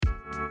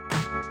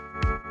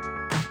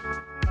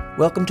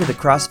Welcome to the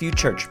Crossview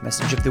Church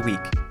Message of the Week.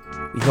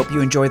 We hope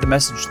you enjoy the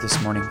message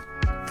this morning.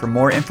 For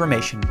more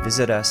information,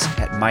 visit us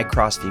at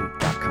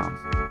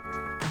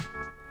mycrossview.com.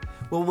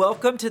 Well,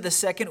 welcome to the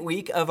second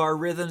week of our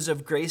Rhythms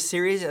of Grace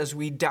series as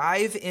we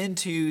dive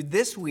into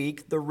this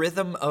week, the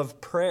rhythm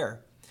of prayer.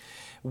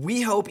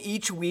 We hope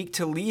each week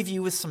to leave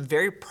you with some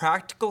very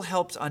practical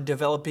helps on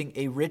developing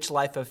a rich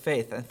life of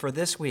faith, and for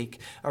this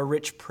week, a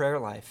rich prayer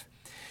life.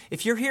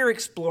 If you're here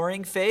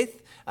exploring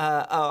faith,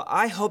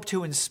 I hope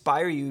to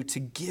inspire you to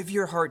give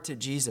your heart to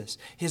Jesus,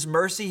 His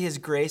mercy, His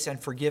grace,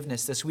 and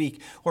forgiveness this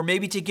week, or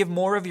maybe to give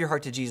more of your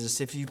heart to Jesus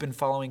if you've been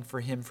following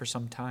for Him for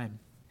some time.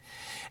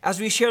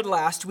 As we shared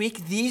last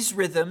week, these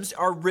rhythms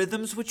are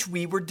rhythms which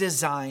we were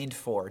designed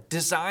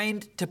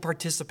to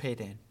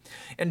participate in.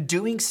 And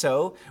doing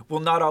so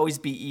will not always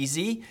be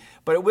easy,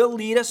 but it will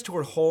lead us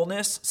toward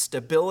wholeness,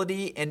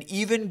 stability, and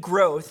even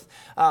growth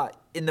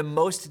in the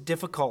most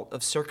difficult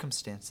of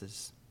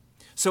circumstances.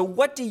 So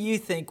what do you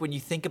think when you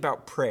think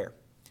about prayer?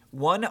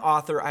 One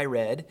author I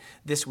read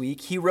this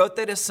week, he wrote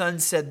that his son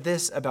said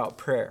this about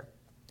prayer.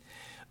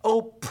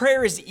 Oh,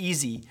 prayer is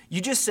easy. You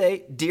just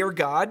say, "Dear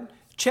God,"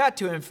 chat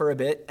to Him for a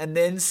bit, and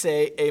then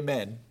say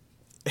amen.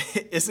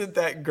 Isn't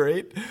that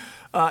great?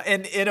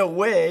 And in a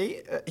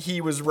way,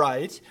 he was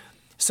right.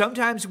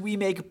 Sometimes we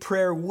make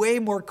prayer way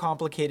more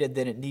complicated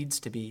than it needs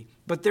to be,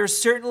 but there's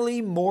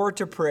certainly more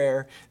to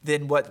prayer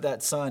than what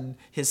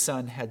his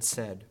son had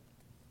said.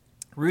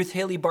 Ruth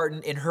Haley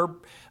Barton, in her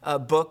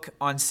book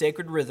on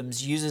sacred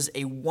rhythms, uses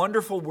a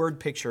wonderful word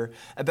picture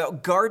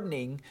about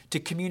gardening to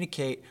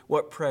communicate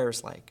what prayer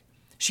is like.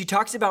 She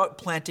talks about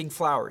planting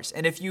flowers,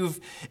 and if you've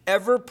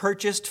ever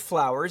purchased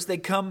flowers, they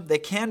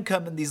can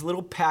come in these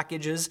little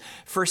packages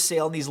for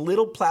sale, in these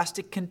little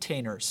plastic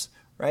containers,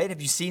 right?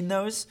 Have you seen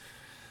those?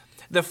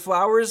 The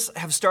flowers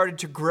have started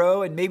to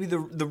grow, and maybe the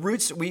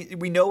roots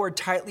we know are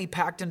tightly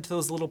packed into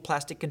those little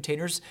plastic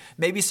containers.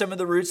 Maybe some of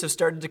the roots have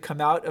started to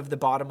come out of the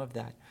bottom of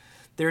that.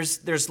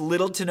 There's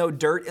little to no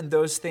dirt in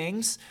those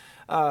things,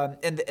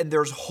 and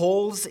there's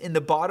holes in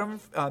the bottom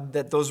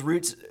that those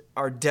roots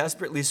are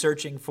desperately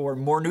searching for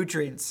more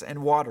nutrients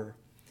and water.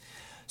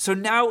 So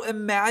now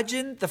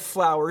imagine the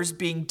flowers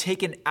being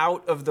taken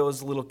out of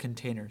those little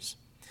containers.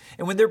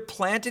 And when they're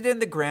planted in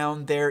the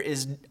ground, there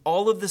is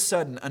all of a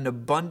sudden an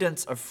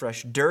abundance of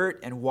fresh dirt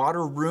and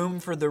water, room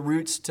for the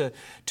roots to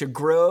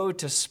grow,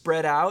 to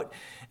spread out.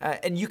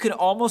 And you can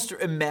almost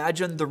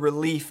imagine the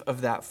relief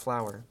of that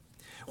flower.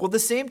 Well, the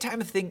same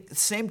type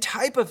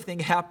of thing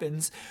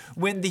happens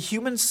when in the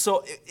human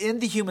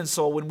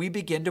soul, when we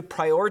begin to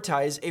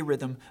prioritize a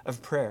rhythm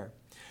of prayer.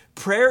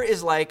 Prayer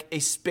is like a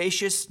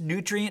spacious,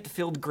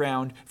 nutrient-filled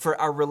ground for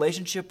our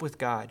relationship with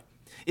God.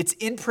 It's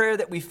in prayer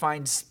that we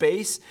find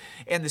space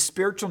and the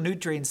spiritual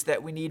nutrients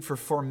that we need for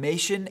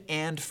formation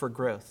and for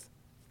growth.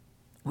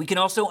 We can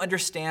also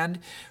understand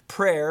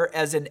prayer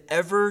as an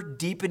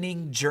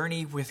ever-deepening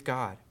journey with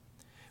God.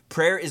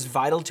 Prayer is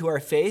vital to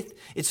our faith,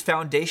 it's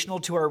foundational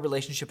to our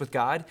relationship with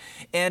God,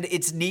 and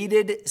it's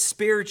needed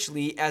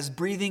spiritually as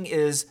breathing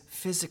is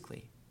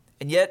physically.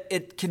 And yet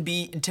it can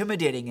be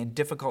intimidating and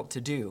difficult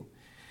to do.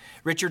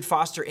 Richard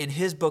Foster, in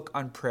his book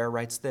on prayer,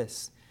 writes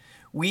this: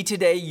 "We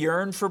today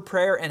yearn for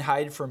prayer and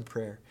hide from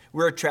prayer.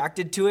 We're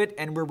attracted to it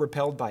and we're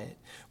repelled by it.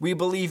 We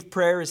believe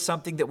prayer is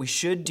something that we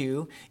should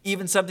do,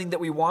 even something that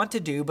we want to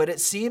do, but it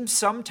seems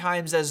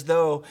sometimes as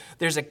though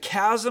there's a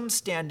chasm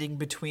standing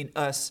between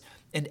us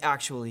and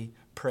actually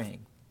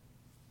praying."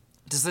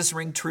 Does this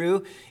ring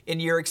true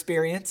in your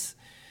experience?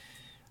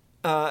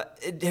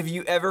 Have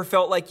you ever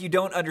felt like you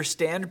don't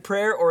understand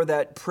prayer or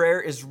that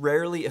prayer is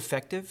rarely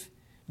effective?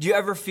 Do you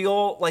ever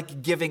feel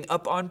like giving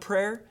up on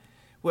prayer?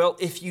 Well,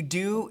 if you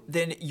do,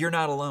 then you're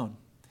not alone.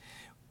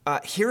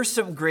 Here's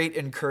some great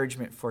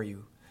encouragement for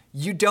you.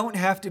 You don't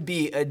have to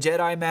be a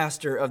Jedi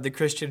master of the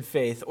Christian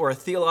faith or a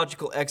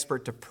theological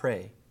expert to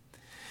pray.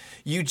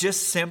 You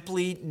just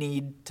simply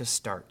need to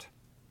start.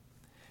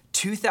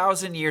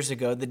 2,000 years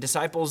ago, the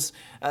disciples,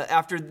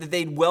 after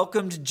they'd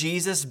welcomed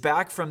Jesus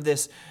back from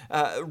this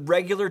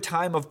regular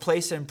time of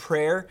place and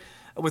prayer,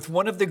 with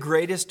one of the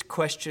greatest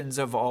questions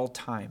of all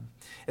time.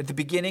 At the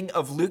beginning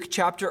of Luke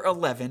chapter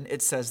 11,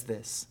 it says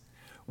this: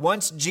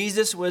 "Once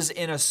Jesus was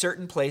in a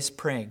certain place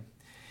praying.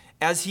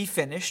 As he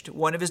finished,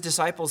 one of his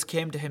disciples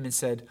came to him and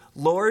said,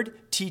 'Lord,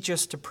 teach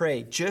us to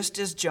pray, just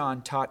as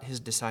John taught his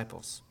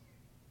disciples.'"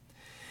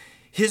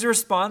 His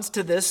response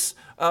to this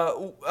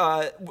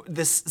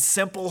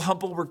simple,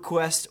 humble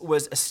request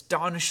was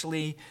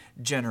astonishingly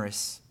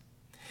generous.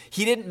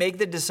 He didn't make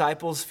the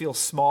disciples feel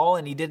small,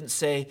 and he didn't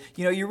say,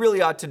 "You really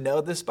ought to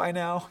know this by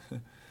now."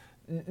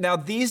 Now,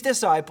 these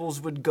disciples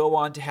would go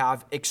on to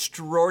have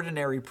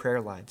extraordinary prayer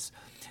lives.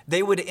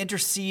 They would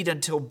intercede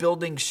until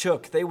buildings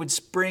shook. They would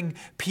spring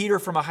Peter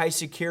from a high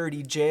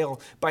security jail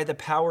by the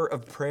power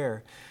of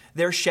prayer.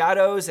 Their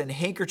shadows and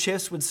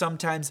handkerchiefs would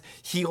sometimes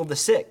heal the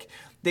sick.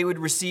 They would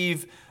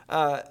receive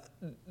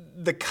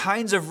the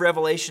kinds of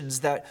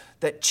revelations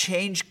that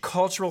change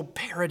cultural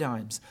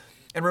paradigms.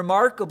 And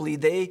remarkably,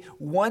 they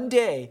one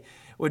day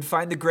would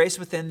find the grace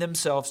within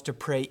themselves to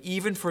pray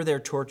even for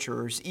their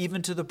torturers,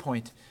 even to the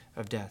point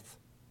of death.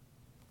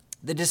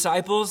 The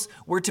disciples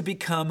were to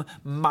become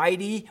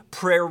mighty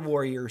prayer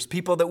warriors,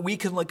 people that we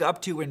can look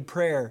up to in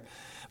prayer.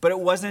 But it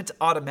wasn't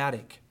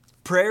automatic.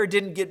 Prayer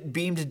didn't get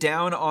beamed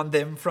down on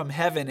them from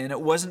heaven, and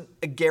it wasn't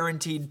a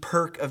guaranteed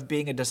perk of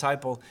being a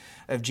disciple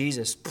of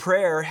Jesus.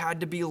 Prayer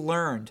had to be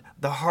learned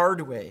the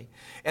hard way,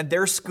 and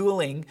their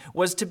schooling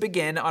was to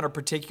begin on a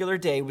particular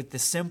day with the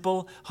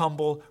simple,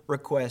 humble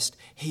request,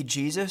 "Hey,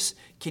 Jesus,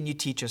 can you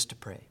teach us to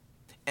pray?"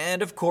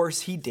 And of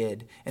course he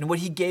did. And what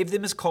he gave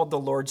them is called the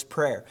Lord's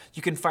Prayer.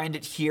 You can find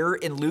it here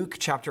in Luke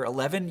chapter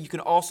 11. You can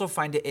also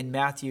find it in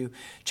Matthew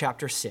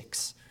chapter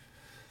 6.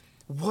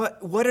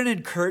 What an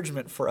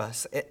encouragement for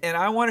us. And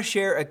I want to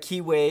share a key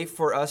way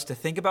for us to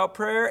think about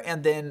prayer,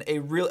 and then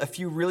a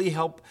few really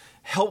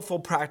helpful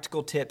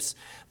practical tips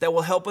that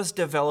will help us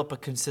develop a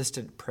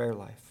consistent prayer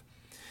life.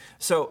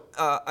 So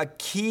a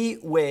key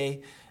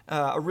way,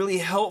 a really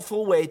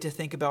helpful way to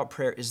think about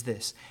prayer is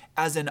this: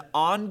 as an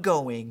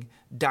ongoing,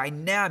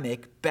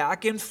 dynamic,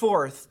 back and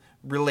forth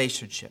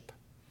relationship.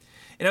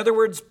 In other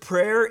words,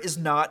 prayer is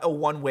not a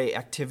one-way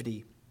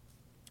activity.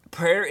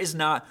 Prayer is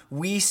not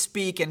we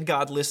speak and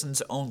God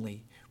listens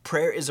only.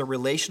 Prayer is a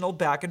relational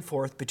back and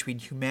forth between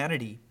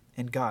humanity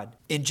and God.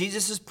 In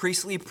Jesus'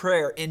 priestly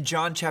prayer in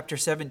John chapter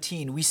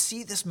 17, we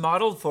see this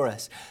modeled for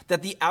us,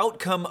 that the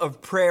outcome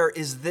of prayer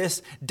is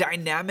this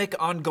dynamic,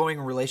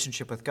 ongoing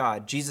relationship with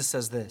God. Jesus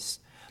says this: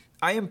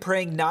 "I am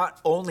praying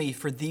not only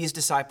for these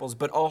disciples,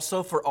 but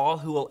also for all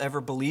who will ever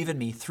believe in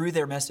me through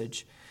their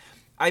message.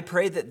 I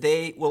pray that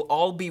they will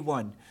all be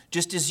one,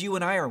 just as you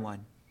and I are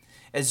one.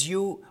 As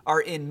you are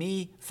in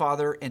me,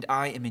 Father, and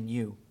I am in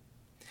you.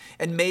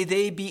 And may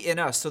they be in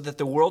us, so that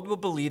the world will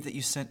believe that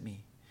you sent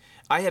me.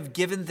 I have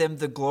given them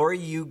the glory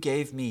you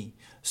gave me,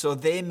 so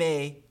they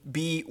may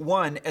be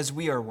one as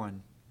we are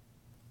one.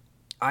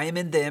 I am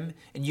in them,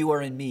 and you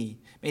are in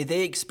me. May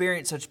they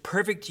experience such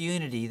perfect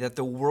unity that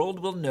the world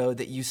will know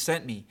that you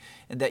sent me,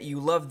 and that you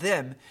love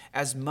them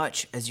as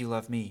much as you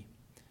love me.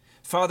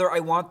 Father, I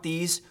want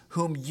these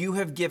whom you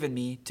have given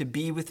me to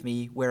be with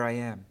me where I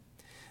am.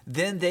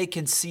 Then they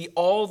can see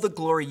all the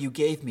glory you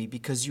gave me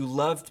because you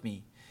loved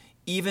me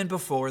even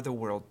before the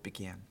world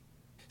began."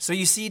 So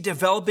you see,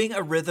 developing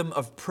a rhythm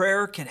of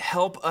prayer can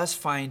help us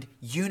find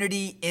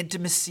unity,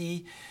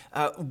 intimacy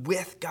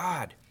with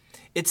God.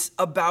 It's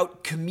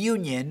about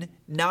communion,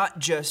 not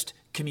just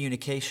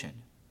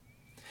communication.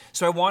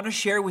 So I want to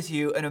share with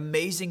you an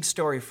amazing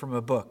story from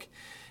a book.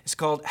 It's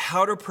called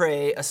How to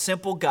Pray, A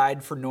Simple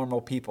Guide for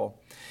Normal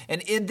People.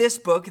 And in this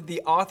book,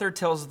 the author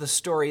tells the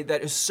story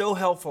that is so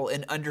helpful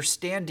in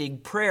understanding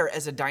prayer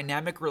as a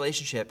dynamic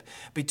relationship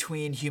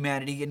between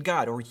humanity and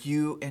God, or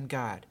you and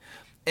God.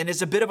 And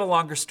it's a bit of a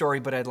longer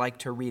story, but I'd like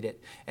to read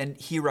it. And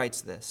he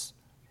writes this: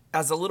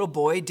 "As a little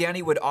boy,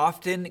 Danny would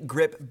often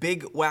grip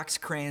big wax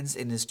crayons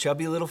in his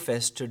chubby little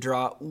fist to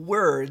draw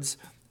words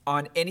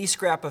on any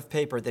scrap of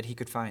paper that he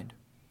could find.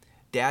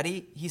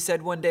 'Daddy,' he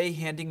said one day,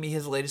 handing me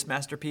his latest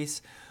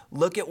masterpiece,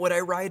 'look at what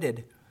I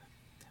writed.'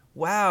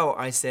 'Wow,'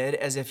 I said,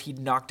 as if he'd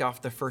knocked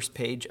off the first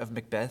page of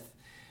Macbeth.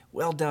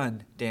 'Well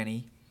done,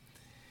 Danny.'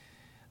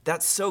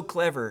 'That's so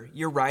clever.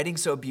 You're writing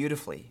so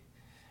beautifully.'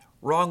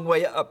 'Wrong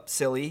way up,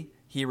 silly,'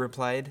 he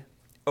replied.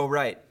 'Oh,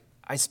 right.'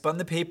 I spun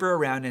the paper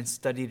around and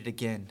studied it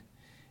again.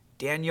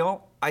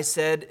 'Daniel,' I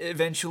said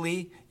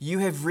eventually, 'you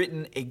have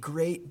written a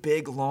great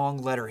big long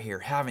letter here,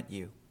 haven't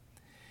you?'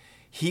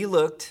 He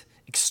looked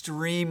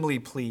extremely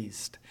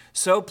pleased,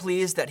 so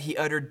pleased that he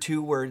uttered two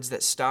words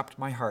that stopped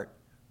my heart.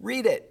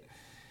 'Read it.'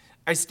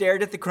 I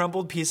stared at the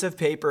crumpled piece of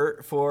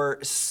paper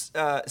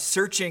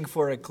searching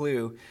for a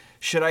clue.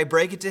 Should I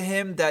break it to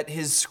him that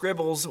his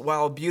scribbles,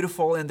 while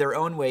beautiful in their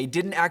own way,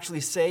 didn't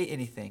actually say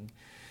anything?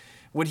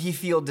 Would he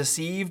feel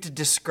deceived,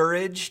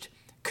 discouraged?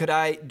 Could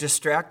I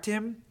distract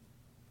him?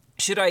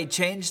 Should I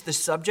change the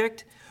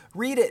subject?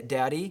 'Read it,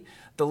 Daddy,'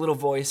 the little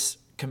voice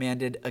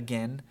commanded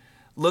again.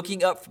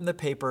 Looking up from the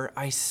paper,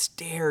 I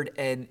stared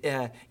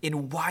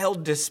in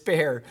wild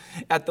despair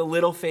at the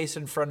little face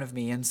in front of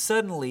me and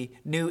suddenly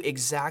knew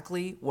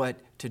exactly what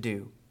to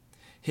do.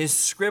 His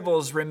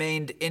scribbles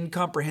remained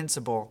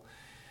incomprehensible,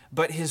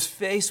 but his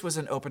face was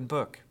an open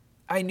book.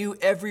 I knew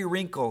every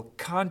wrinkle,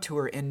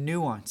 contour, and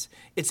nuance,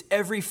 its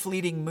every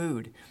fleeting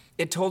mood.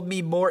 It told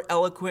me more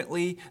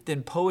eloquently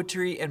than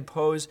poetry and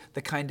prose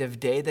the kind of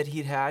day that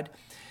he'd had,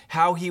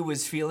 how he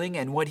was feeling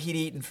and what he'd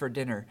eaten for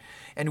dinner,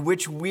 and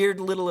which weird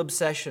little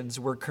obsessions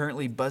were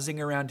currently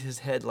buzzing around his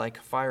head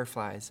like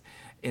fireflies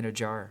in a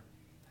jar.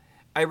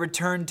 I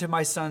returned to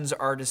my son's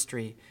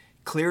artistry,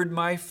 cleared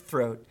my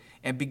throat,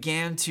 and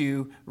began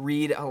to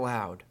read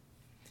aloud.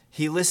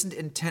 He listened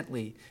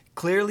intently,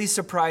 clearly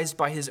surprised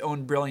by his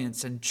own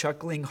brilliance and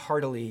chuckling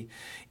heartily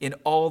in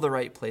all the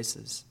right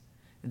places.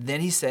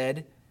 Then he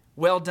said,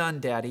 "Well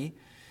done, Daddy,"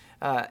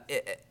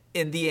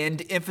 in the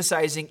end,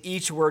 emphasizing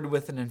each word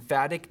with an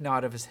emphatic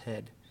nod of his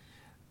head.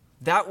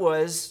 "That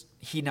was,"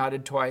 he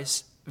nodded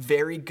twice,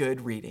 "very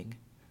good reading."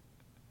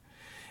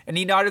 And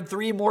he nodded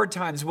 3 more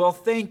times. "Well,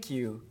 thank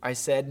you," I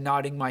said,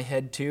 nodding my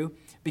head too,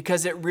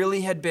 because it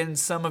really had been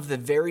some of the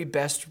very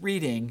best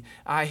reading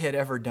I had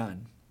ever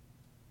done.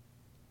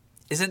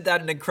 Isn't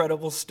that an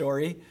incredible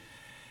story?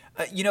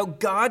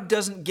 God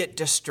doesn't get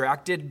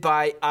distracted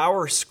by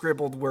our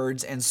scribbled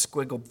words and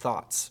squiggled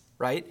thoughts,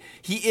 right?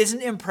 He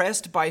isn't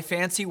impressed by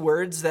fancy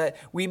words that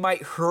we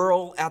might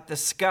hurl at the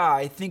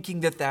sky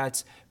thinking that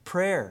that's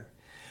prayer.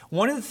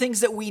 One of the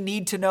things that we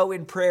need to know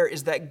in prayer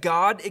is that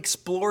God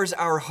explores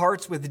our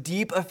hearts with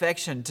deep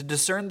affection to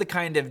discern the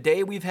kind of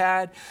day we've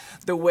had,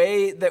 the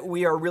way that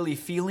we are really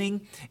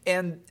feeling,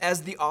 and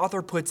as the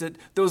author puts it,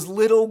 those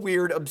little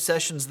weird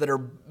obsessions that are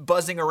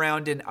buzzing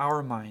around in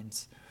our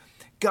minds.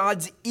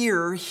 God's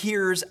ear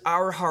hears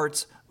our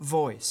heart's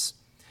voice.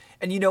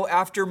 And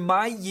after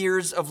my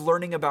years of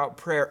learning about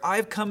prayer,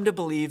 I've come to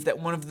believe that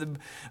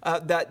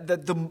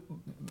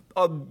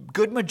a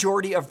good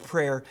majority of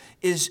prayer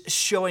is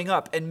showing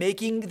up and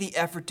making the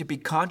effort to be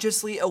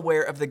consciously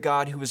aware of the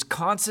God who is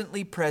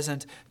constantly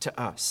present to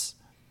us.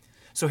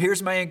 So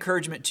here's my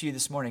encouragement to you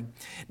this morning.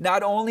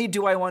 Not only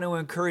do I want to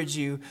encourage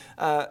you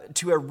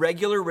to a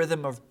regular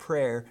rhythm of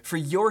prayer for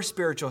your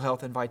spiritual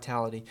health and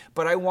vitality,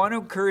 but I want to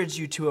encourage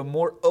you to a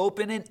more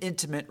open and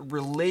intimate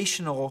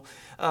relational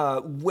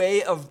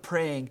way of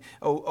praying,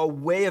 a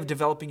way of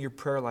developing your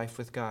prayer life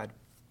with God.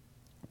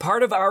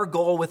 Part of our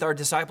goal with our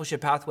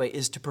discipleship pathway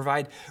is to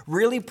provide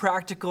really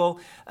practical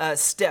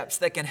steps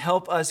that can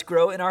help us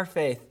grow in our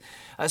faith.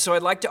 So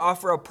I'd like to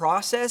offer a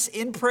process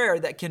in prayer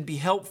that can be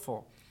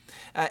helpful.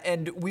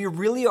 And we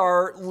really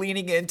are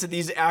leaning into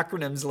these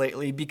acronyms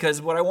lately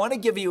because what I want to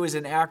give you is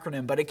an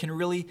acronym, but it can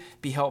really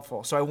be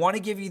helpful. So I want to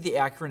give you the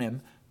acronym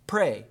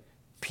PRAY,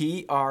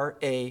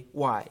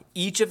 P-R-A-Y.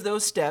 Each of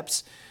those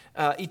steps,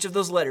 each of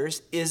those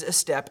letters is a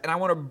step, and I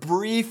want to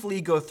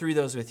briefly go through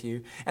those with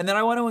you. And then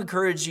I want to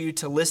encourage you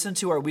to listen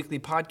to our weekly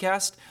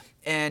podcast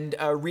and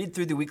read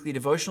through the weekly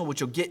devotional,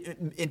 which will get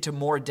into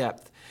more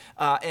depth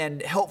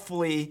and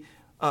hopefully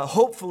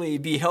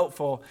be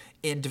helpful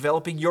in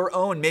developing your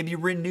own, maybe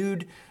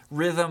renewed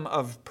rhythm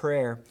of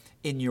prayer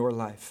in your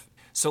life.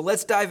 So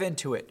let's dive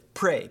into it.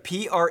 Pray,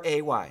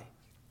 P-R-A-Y,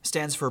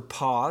 stands for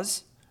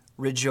pause,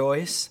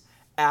 rejoice,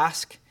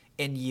 ask,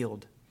 and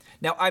yield.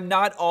 Now, I'm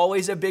not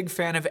always a big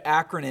fan of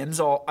acronyms,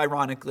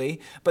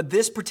 ironically, but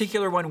this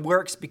particular one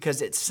works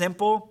because it's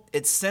simple,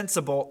 it's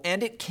sensible,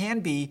 and it can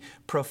be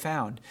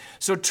profound.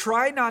 So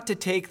try not to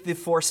take the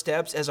 4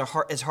 steps as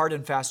hard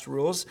and fast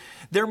rules.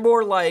 They're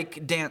more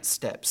like dance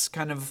steps,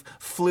 kind of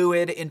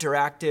fluid,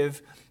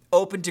 interactive,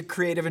 open to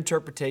creative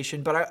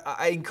interpretation. But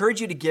I encourage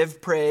you to give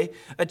Pray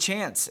a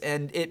chance,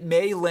 and it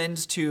may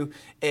lend to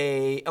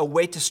a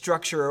way to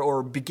structure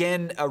or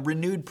begin a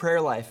renewed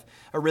prayer life,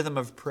 a rhythm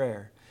of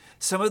prayer.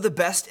 Some of the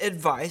best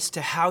advice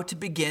to how to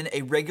begin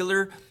a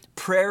regular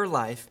prayer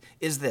life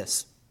is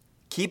this: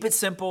 keep it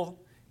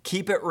simple,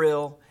 keep it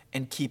real,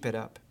 and keep it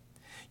up.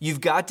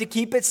 You've got to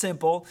keep it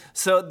simple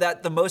so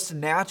that the most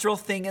natural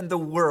thing in the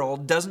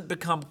world doesn't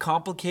become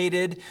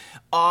complicated,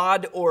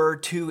 odd, or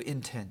too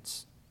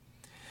intense.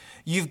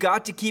 You've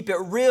got to keep it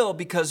real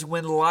because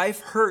when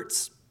life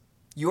hurts,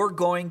 you're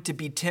going to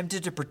be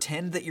tempted to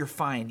pretend that you're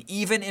fine,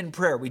 even in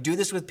prayer. We do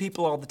this with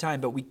people all the time,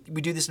 but we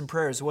do this in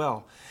prayer as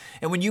well.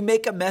 And when you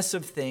make a mess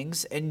of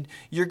things, and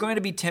you're going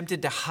to be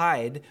tempted to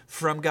hide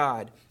from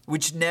God,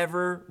 which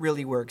never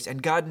really works,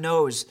 and God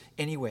knows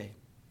anyway.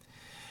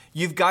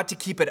 You've got to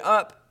keep it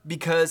up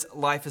because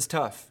life is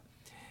tough.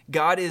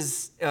 God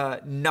is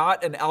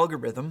not an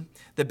algorithm.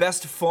 The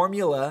best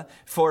formula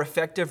for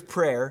effective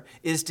prayer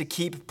is to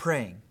keep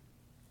praying.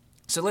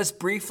 So let's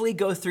briefly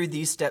go through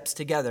these steps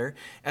together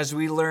as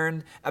we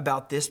learn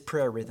about this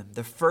prayer rhythm.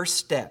 The first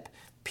step,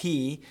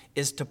 P,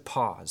 is to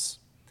pause.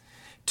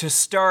 To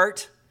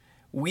start,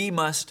 we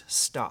must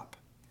stop.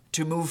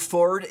 To move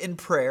forward in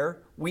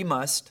prayer, we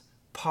must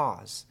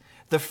pause.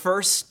 The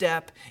first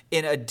step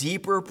in a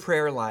deeper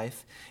prayer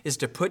life is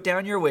to put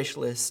down your wish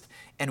list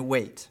and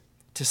wait,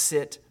 to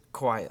sit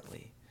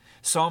quietly.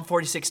 Psalm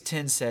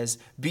 46:10 says,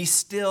 "Be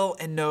still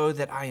and know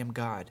that I am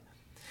God."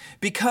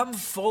 Become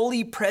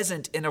fully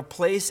present in a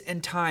place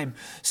and time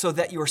so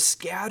that your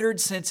scattered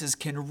senses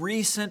can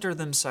recenter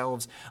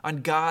themselves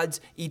on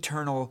God's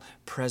eternal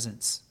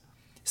presence.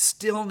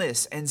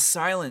 Stillness and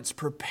silence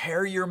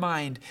prepare your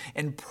mind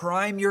and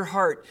prime your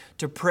heart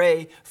to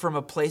pray from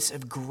a place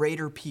of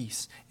greater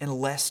peace and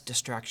less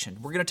distraction.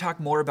 We're going to talk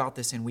more about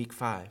this in week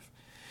 5.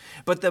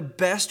 But the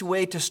best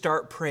way to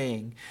start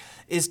praying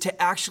is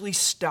to actually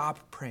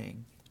stop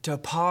praying. To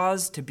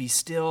pause, to be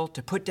still,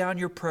 to put down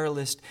your prayer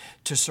list,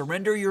 to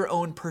surrender your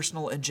own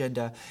personal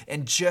agenda,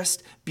 and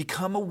just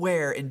become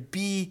aware and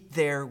be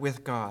there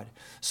with God.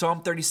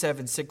 Psalm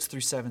 37,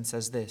 6-7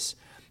 says this: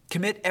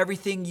 "Commit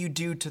everything you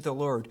do to the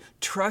Lord.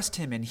 Trust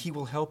Him and He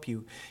will help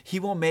you. He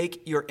will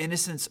make your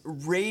innocence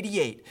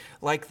radiate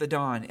like the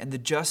dawn, and the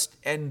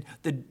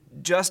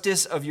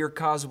justice of your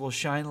cause will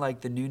shine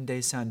like the noonday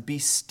sun. Be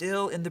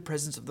still in the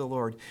presence of the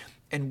Lord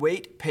and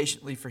wait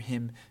patiently for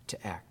Him to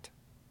act."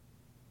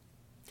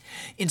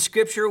 In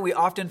Scripture, we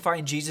often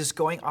find Jesus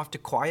going off to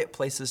quiet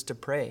places to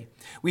pray.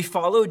 We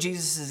follow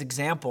Jesus'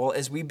 example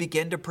as we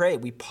begin to pray.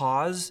 We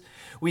pause,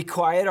 we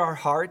quiet our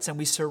hearts, and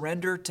we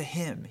surrender to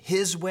Him,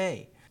 His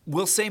way.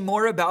 We'll say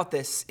more about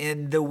this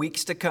in the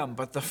weeks to come,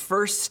 but the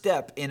first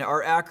step in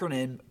our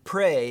acronym,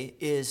 PRAY,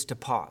 is to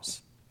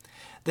pause.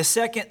 The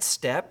second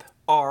step,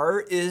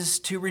 R, is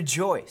to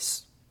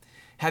rejoice.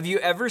 Have you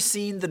ever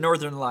seen the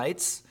Northern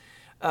Lights?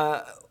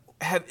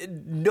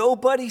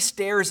 Nobody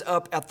stares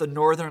up at the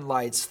Northern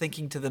Lights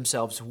thinking to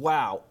themselves,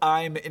 wow,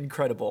 I'm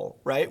incredible,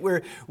 right?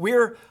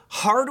 We're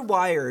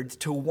hardwired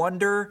to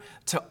wonder,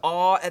 to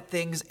awe at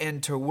things,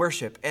 and to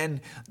worship.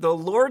 And the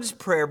Lord's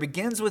Prayer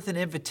begins with an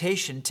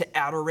invitation to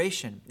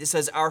adoration. It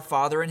says, Our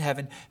Father in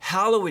heaven,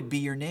 hallowed be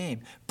your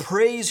name.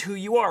 Praise who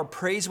you are.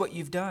 Praise what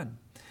you've done.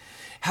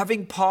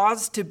 Having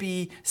paused to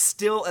be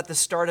still at the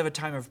start of a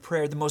time of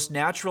prayer, the most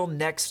natural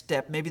next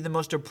step, maybe the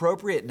most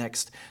appropriate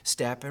next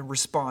step in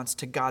response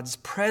to God's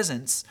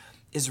presence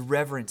is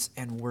reverence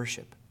and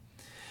worship.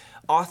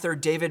 Author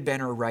David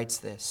Benner writes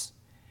this: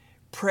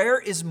 prayer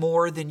is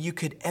more than you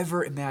could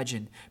ever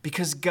imagine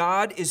because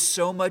God is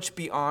so much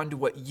beyond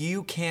what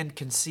you can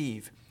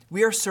conceive.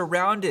 We are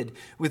surrounded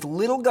with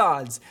little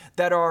gods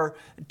that are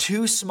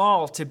too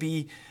small to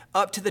be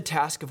up to the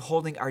task of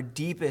holding our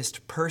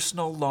deepest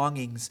personal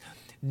longings,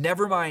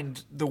 never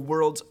mind the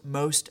world's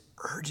most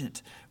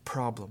urgent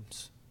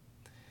problems.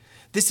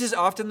 This is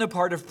often the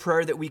part of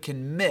prayer that we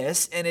can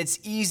miss, and it's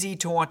easy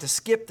to want to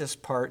skip this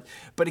part.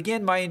 But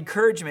again, my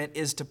encouragement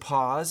is to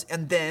pause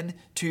and then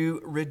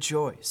to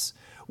rejoice.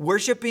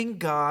 Worshiping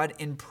God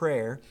in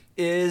prayer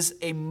is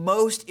a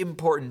most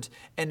important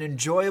and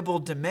enjoyable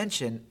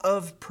dimension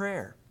of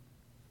prayer.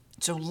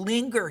 So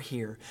linger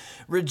here,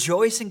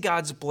 rejoice in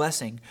God's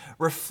blessing,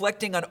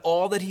 reflecting on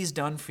all that He's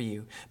done for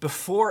you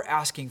before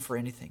asking for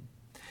anything.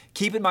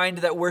 Keep in mind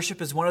that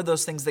worship is one of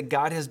those things that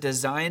God has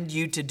designed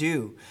you to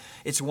do.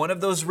 It's one of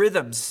those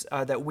rhythms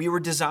that we were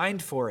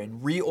designed for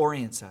and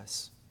reorients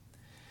us.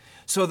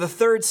 So the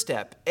third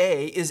step,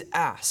 A, is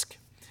ask.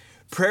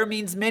 Prayer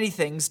means many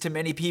things to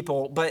many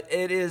people, but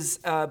at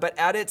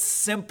its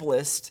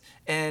simplest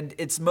and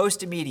its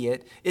most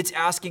immediate, it's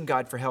asking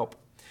God for help.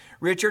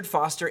 Richard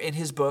Foster, in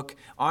his book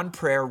on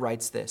prayer,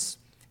 writes this: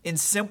 in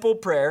simple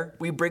prayer,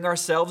 we bring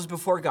ourselves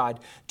before God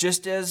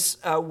just as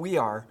we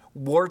are,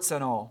 warts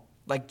and all.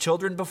 Like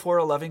children before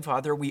a loving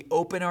Father, we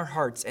open our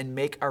hearts and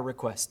make our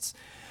requests.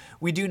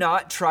 We do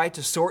not try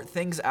to sort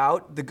things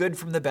out, the good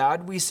from the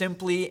bad. We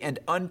simply and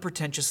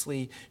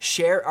unpretentiously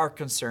share our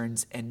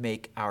concerns and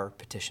make our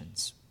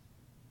petitions.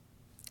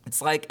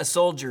 It's like a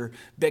soldier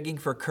begging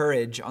for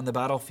courage on the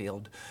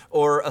battlefield,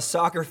 or a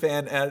soccer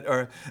fan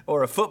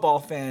or a football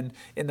fan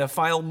in the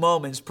final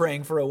moments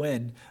praying for a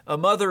win, a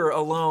mother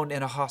alone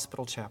in a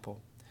hospital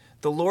chapel.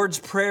 The Lord's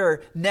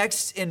Prayer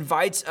next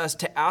invites us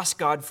to ask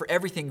God for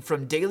everything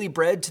from daily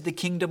bread to the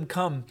kingdom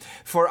come,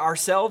 for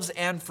ourselves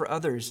and for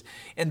others.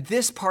 And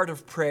this part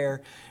of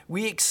prayer,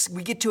 we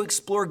get to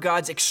explore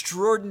God's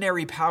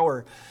extraordinary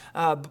power,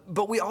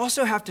 but we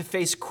also have to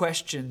face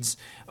questions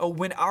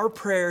when our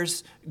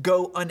prayers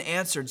go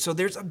unanswered. So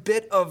there's a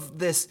bit of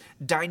this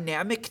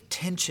dynamic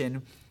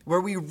tension where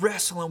we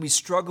wrestle and we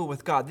struggle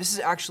with God. This is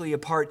actually a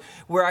part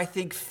where I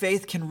think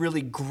faith can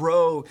really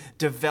grow,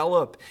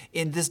 develop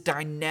in this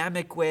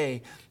dynamic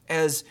way,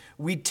 as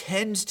we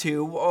tend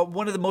to,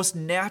 one of the most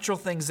natural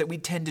things that we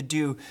tend to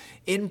do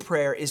in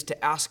prayer is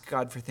to ask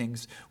God for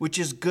things, which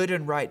is good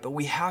and right, but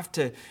we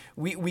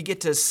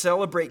get to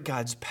celebrate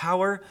God's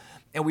power,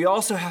 and we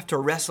also have to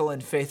wrestle in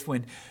faith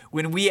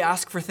when we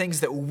ask for things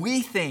that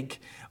we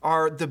think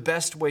are the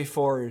best way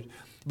forward.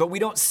 But we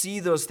don't see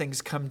those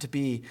things come to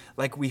be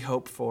like we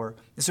hope for.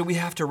 And so we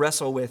have to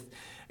wrestle with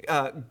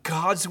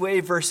God's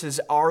way versus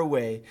our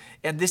way.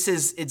 And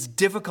it's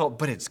difficult,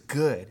 but it's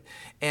good.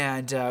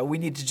 And we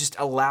need to just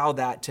allow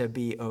that to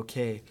be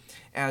okay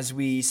as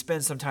we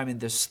spend some time in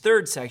this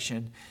third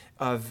section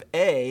of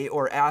A,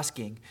 or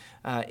asking,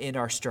 in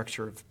our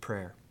structure of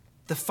prayer.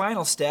 The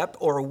final step,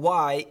 or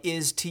Y,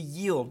 is to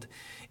yield.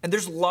 And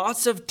there's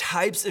lots of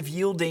types of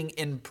yielding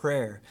in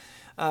prayer.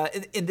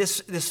 In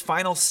this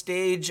final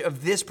stage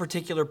of this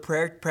particular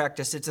prayer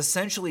practice, it's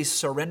essentially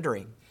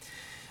surrendering.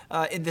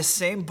 In the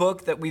same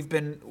book that we've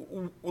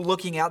been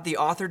looking at, the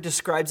author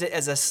describes it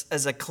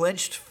as a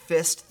clenched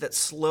fist that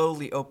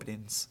slowly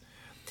opens.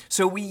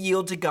 So we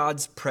yield to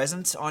God's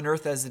presence on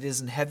earth as it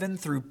is in heaven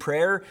through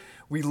prayer.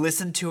 We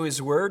listen to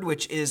His word,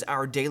 which is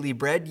our daily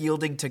bread,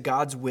 yielding to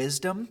God's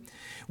wisdom.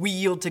 We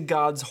yield to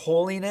God's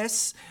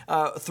holiness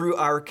through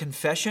our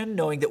confession,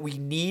 knowing that we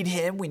need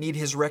Him. We need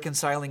His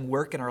reconciling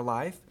work in our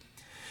life.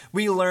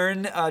 We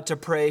learn to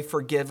pray,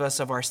 forgive us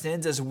of our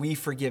sins as we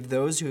forgive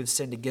those who have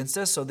sinned against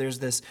us. So there's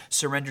this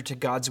surrender to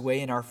God's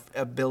way and our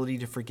ability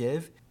to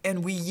forgive.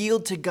 And we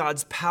yield to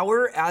God's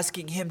power,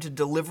 asking Him to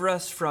deliver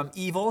us from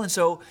evil. And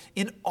so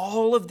in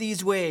all of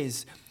these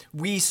ways,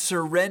 we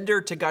surrender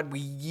to God. We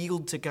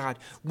yield to God.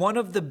 One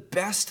of the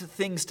best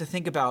things to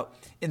think about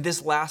in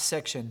this last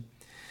section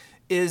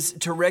is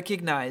to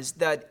recognize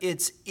that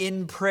it's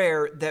in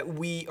prayer that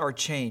we are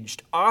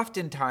changed.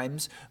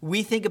 Oftentimes,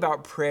 we think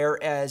about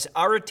prayer as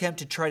our attempt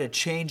to try to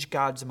change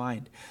God's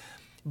mind.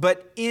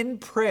 But in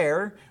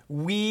prayer,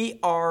 we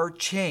are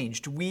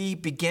changed. We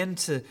begin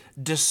to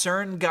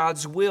discern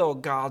God's will,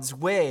 God's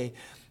way,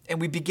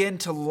 and we begin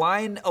to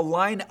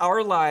align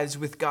our lives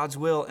with God's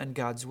will and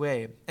God's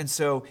way. And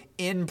so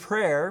in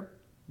prayer,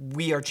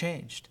 we are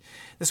changed.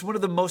 This is one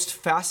of the most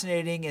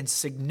fascinating and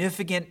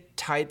significant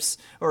types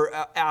or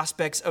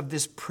aspects of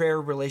this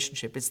prayer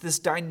relationship. It's this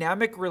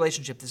dynamic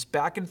relationship, this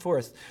back and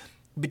forth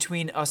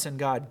between us and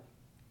God.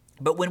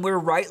 But when we're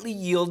rightly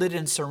yielded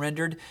and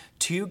surrendered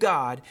to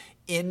God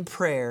in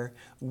prayer,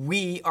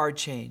 we are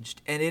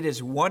changed. And it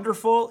is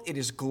wonderful, it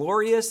is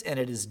glorious, and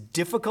it is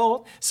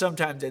difficult.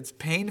 Sometimes it's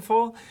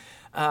painful.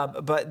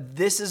 But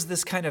this is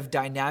this kind of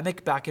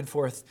dynamic back and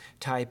forth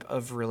type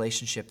of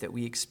relationship that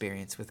we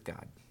experience with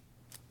God.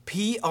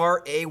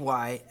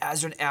 PRAY,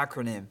 as an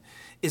acronym,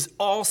 is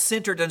all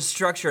centered and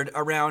structured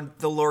around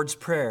the Lord's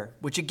Prayer,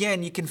 which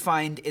again you can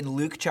find in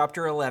Luke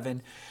chapter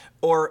 11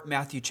 or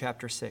Matthew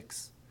chapter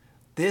 6.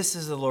 This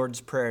is the Lord's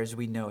Prayer as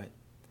we know it.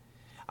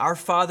 Our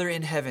Father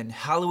in heaven,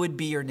 hallowed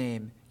be your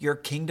name. Your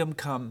kingdom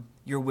come,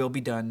 your will be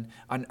done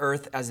on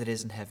earth as it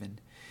is in heaven.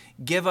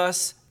 Give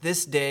us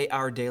this day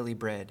our daily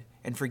bread,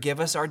 and forgive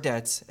us our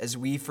debts as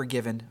we've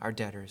forgiven our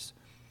debtors.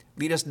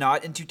 Lead us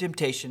not into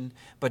temptation,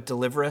 but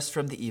deliver us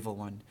from the evil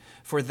one.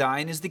 For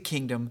thine is the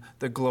kingdom,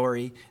 the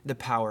glory, the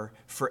power,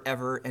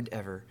 forever and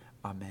ever.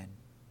 Amen.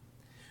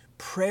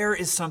 Prayer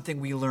is something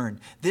we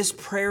learn. This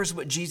prayer is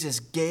what Jesus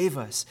gave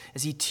us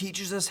as he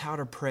teaches us how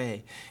to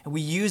pray. And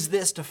we use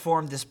this to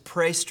form this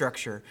pray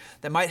structure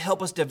that might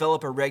help us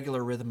develop a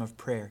regular rhythm of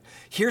prayer.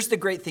 Here's the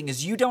great thing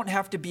is you don't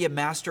have to be a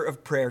master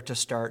of prayer to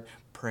start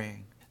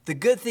praying. The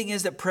good thing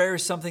is that prayer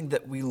is something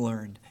that we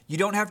learn. You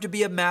don't have to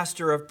be a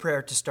master of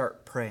prayer to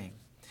start praying.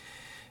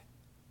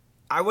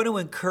 I want to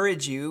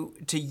encourage you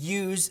to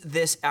use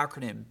this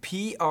acronym,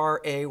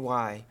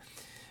 PRAY.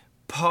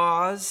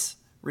 Pause,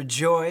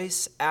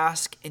 rejoice,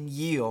 ask, and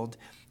yield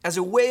as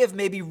a way of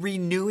maybe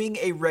renewing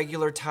a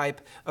regular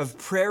type of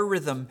prayer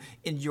rhythm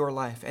in your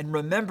life. And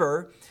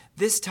remember,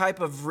 this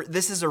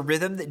is a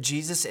rhythm that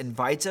Jesus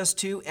invites us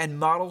to and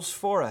models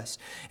for us.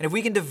 And if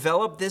we can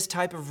develop this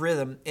type of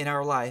rhythm in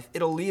our life,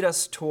 it'll lead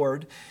us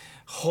toward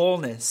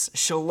wholeness,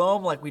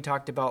 shalom, like we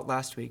talked about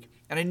last week.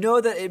 And I know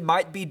that it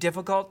might be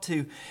difficult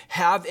to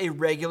have a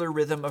regular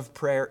rhythm of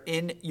prayer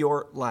in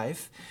your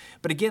life.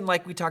 But again,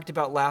 like we talked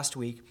about last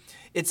week,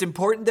 it's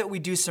important that we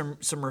do some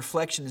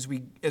reflection as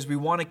we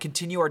want to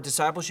continue our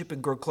discipleship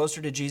and grow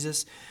closer to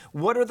Jesus.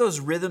 What are those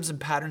rhythms and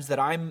patterns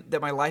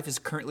that my life is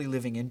currently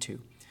living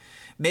into?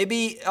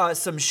 Maybe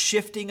some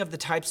shifting of the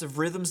types of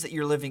rhythms that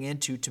you're living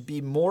into to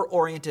be more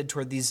oriented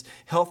toward these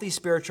healthy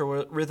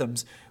spiritual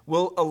rhythms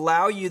will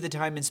allow you the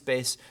time and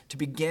space to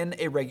begin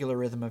a regular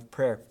rhythm of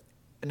prayer.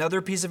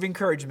 Another piece of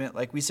encouragement,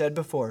 like we said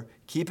before,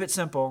 keep it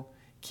simple,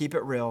 keep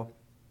it real,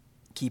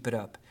 keep it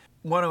up.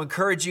 I want to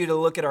encourage you to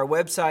look at our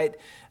website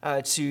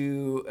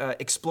to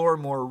explore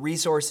more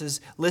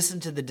resources, listen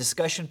to the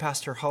discussion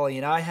Pastor Holly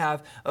and I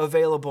have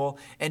available,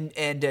 and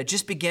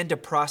just begin to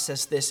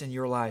process this in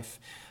your life.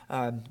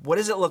 What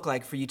does it look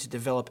like for you to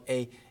develop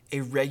a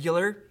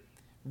regular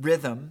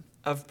rhythm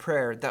of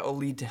prayer that will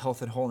lead to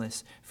health and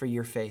wholeness for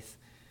your faith?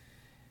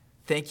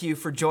 Thank you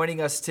for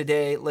joining us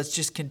today. Let's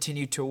just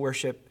continue to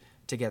worship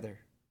together.